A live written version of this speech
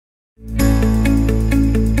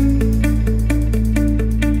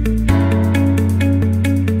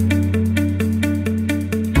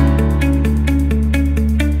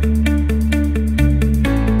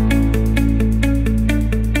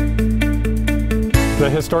The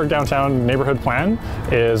Historic Downtown Neighborhood Plan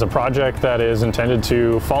is a project that is intended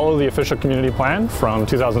to follow the official community plan from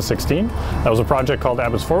 2016. That was a project called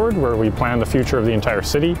Abbott's Forward, where we planned the future of the entire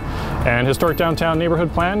city. And Historic Downtown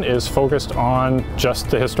Neighborhood Plan is focused on just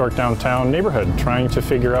the historic downtown neighborhood, trying to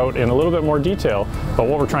figure out in a little bit more detail about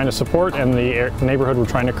what we're trying to support and the neighborhood we're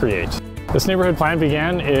trying to create. This neighborhood plan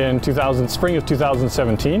began in spring of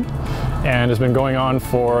 2017 and has been going on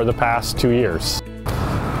for the past 2 years.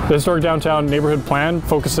 The Historic Downtown Neighborhood Plan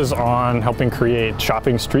focuses on helping create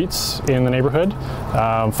shopping streets in the neighborhood,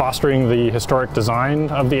 fostering the historic design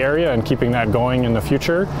of the area and keeping that going in the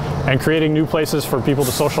future, and creating new places for people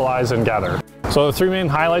to socialize and gather. So the three main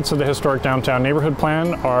highlights of the Historic Downtown Neighborhood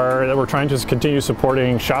Plan are that we're trying to continue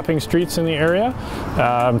supporting shopping streets in the area,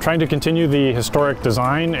 trying to continue the historic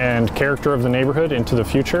design and character of the neighborhood into the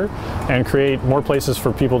future, and create more places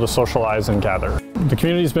for people to socialize and gather. The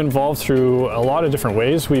community's been involved through a lot of different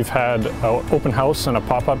ways. We've had an open house and a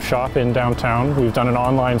pop-up shop in downtown. We've done an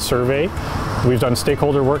online survey. We've done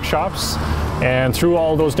stakeholder workshops. And through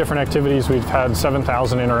all those different activities, we've had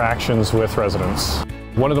 7,000 interactions with residents.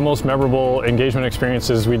 One of the most memorable engagement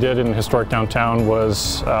experiences we did in Historic Downtown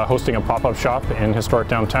was hosting a pop-up shop in Historic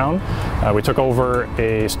Downtown. We took over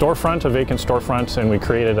a storefront, a vacant storefront, and we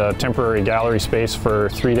created a temporary gallery space for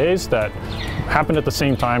 3 days that happened at the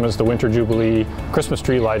same time as the Winter Jubilee Christmas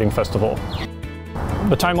Tree Lighting Festival.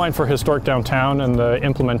 The timeline for Historic Downtown and the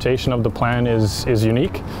implementation of the plan is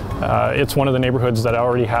unique. It's one of the neighborhoods that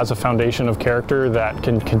already has a foundation of character that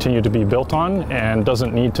can continue to be built on and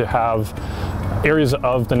doesn't need to have areas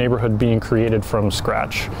of the neighborhood being created from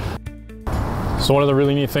scratch. So one of the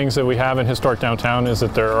really neat things that we have in Historic Downtown is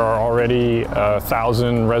that there are already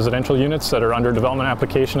 1,000 residential units that are under development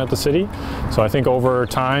application at the city. So I think over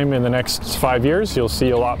time, in the next 5 years, you'll see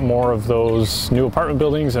a lot more of those new apartment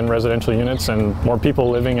buildings and residential units and more people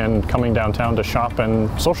living and coming downtown to shop and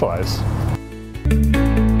socialize.